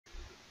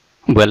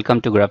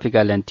Welcome to Graphic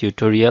Island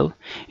tutorial.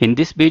 In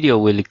this video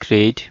we'll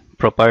create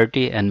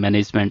property and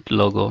management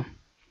logo.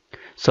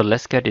 So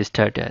let's get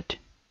started.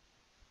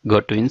 Go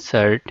to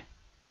Insert,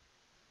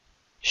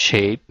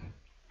 Shape,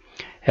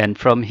 and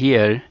from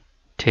here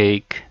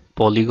take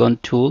Polygon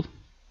tool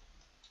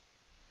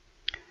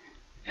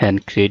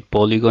and create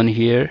polygon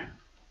here.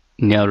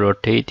 Now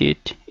rotate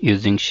it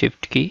using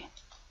Shift key.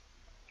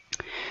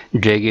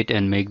 Drag it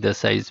and make the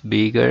size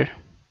bigger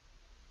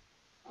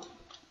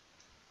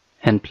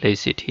and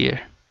place it here.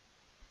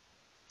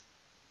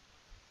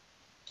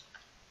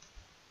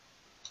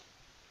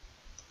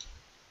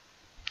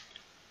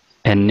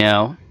 And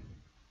now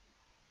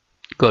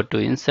go to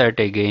Insert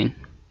again,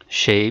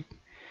 Shape,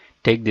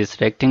 take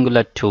this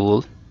rectangular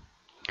tool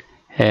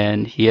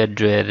and here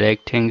draw a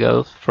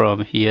rectangle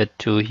from here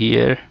to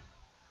here.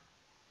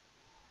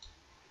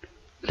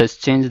 Let's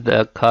change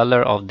the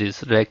color of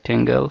this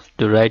rectangle.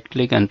 To right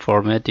click and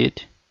format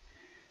it,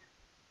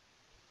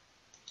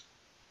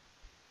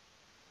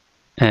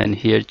 and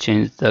here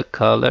change the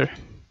color.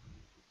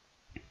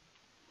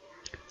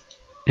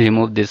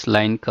 Remove this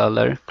line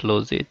color,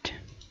 close it,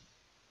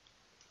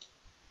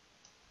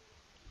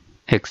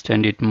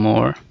 extend it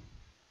more.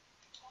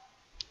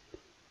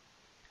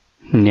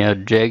 Now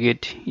drag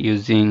it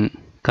using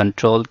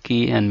Control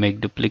key and make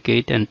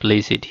duplicate and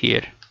place it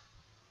here.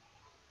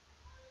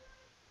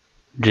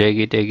 Drag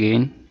it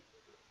again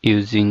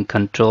using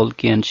Control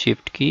key and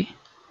Shift key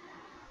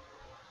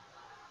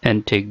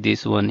and take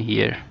this one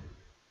here.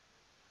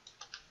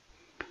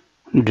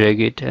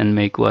 Drag it and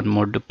make one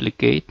more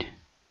duplicate.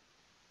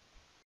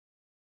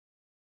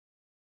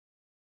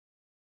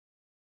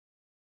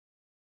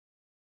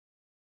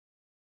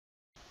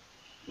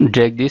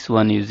 Drag this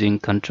one using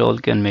Control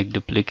key and make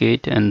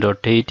duplicate and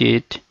rotate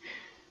it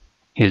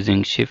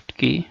using Shift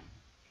key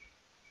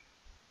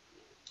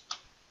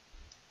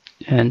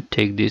and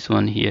take this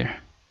one here.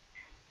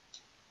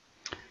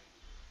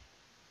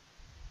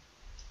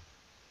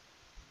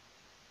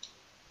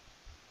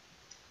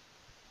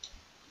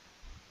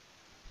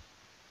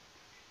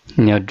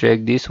 Now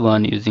drag this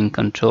one using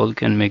Control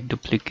key and make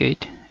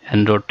duplicate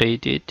and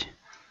rotate it.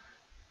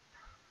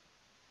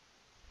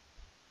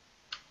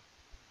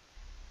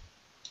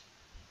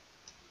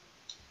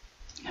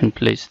 And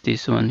place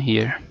this one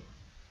here.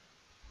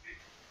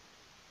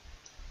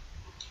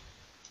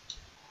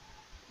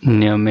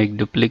 Now make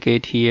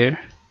duplicate here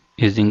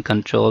using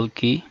Control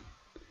key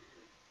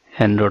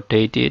and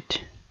rotate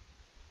it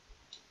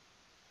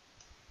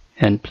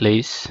and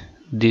place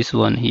this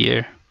one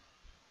here.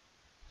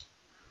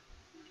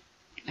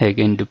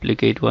 Again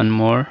duplicate one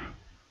more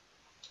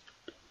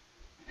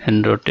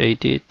and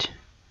rotate it.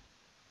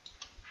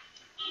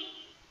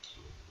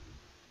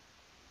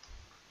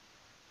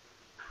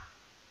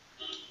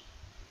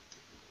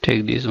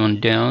 Take this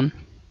one down.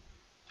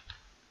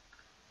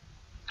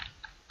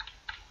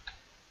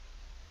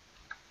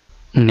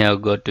 Now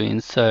go to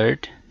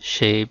Insert,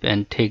 Shape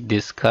and take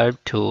this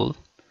curve tool,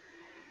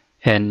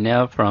 and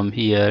now from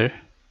here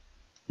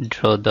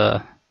draw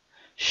the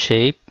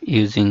shape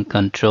using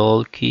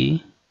Control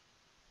key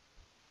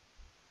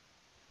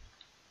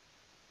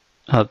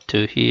up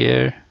to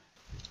here.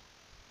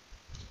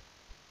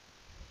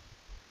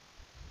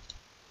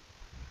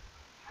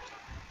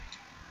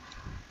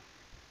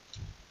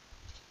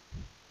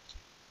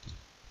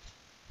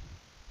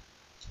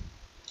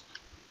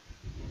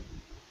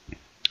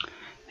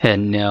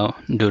 And now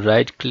do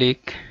right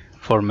click,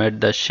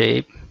 format the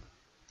shape,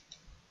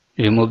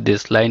 remove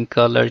this line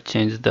color,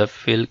 change the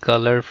fill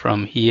color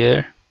from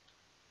here.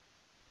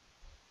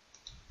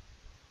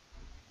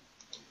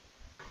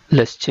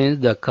 Let's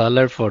change the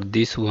color for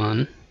this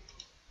one.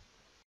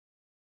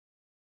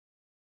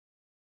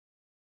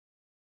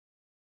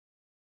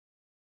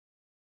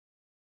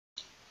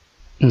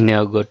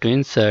 Now go to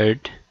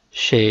Insert,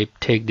 Shape,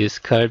 take this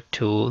curve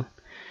tool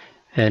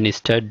and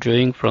start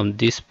drawing from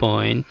this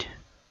point.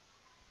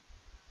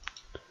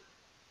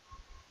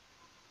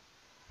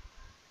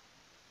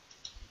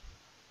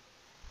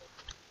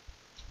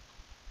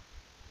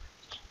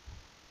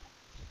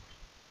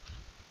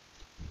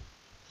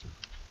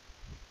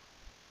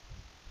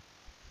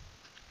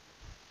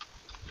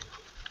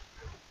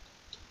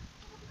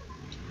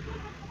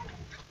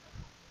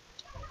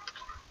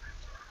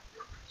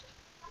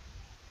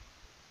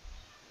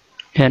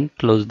 And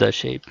close the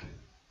shape.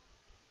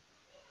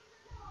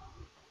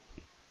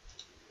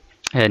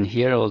 And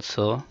here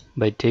also,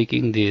 by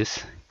taking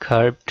this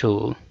curve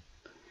tool,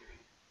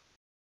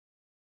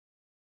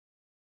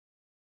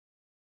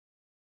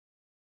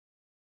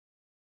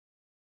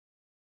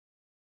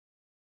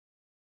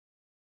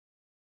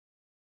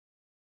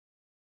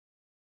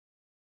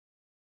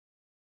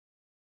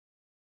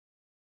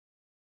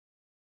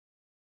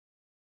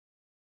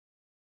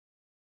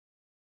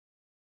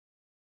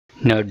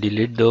 now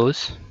delete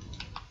those.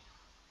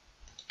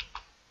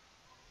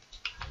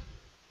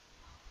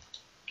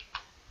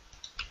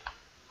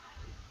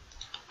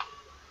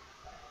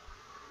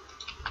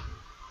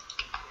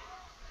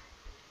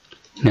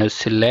 Now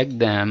select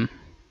them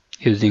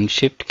using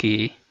Shift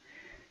key,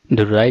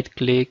 do right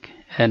click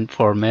and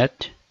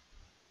format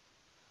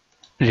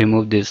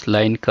remove this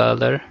line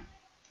color,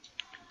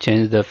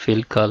 change the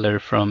fill color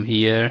from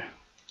here,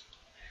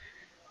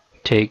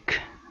 take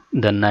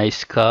the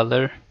nice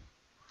color,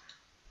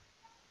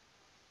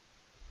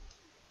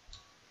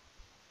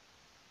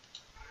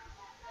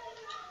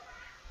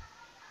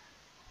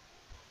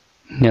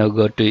 now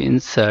go to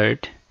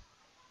insert,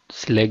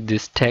 select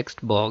this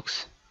text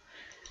box,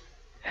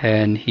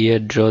 and here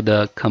draw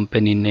the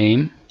company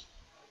name.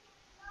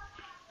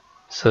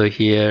 So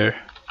here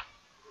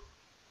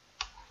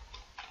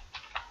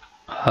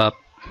up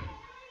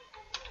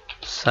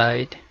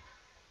side,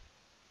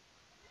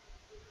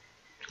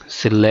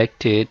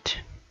 select it,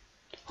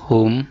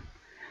 home,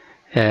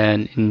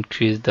 and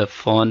increase the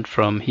font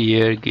from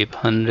here, give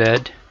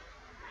 100.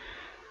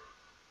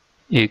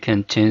 You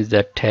can change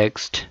the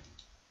text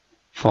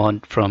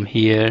font from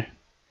here.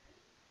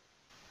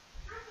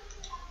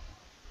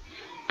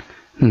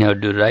 Now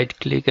do right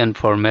click and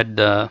format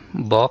the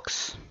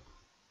box.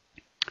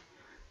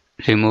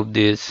 Remove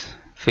this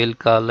fill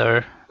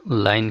color,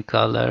 line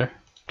color,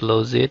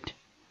 close it.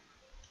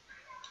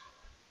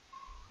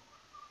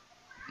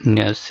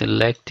 Now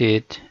select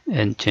it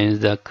and change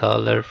the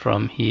color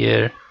from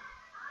here.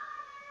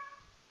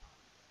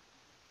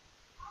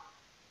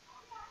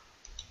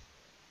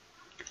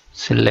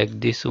 Select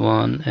this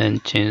one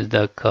and change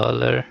the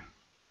color.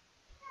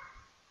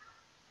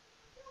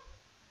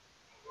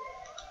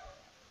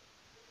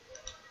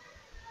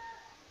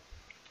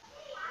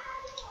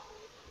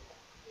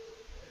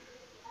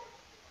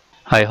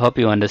 I hope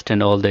you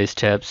understand all the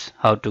steps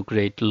how to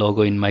create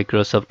logo in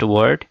Microsoft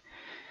Word.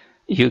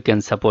 You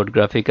can support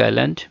Graphic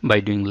Island by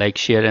doing like,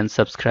 share and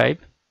subscribe.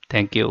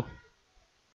 Thank you.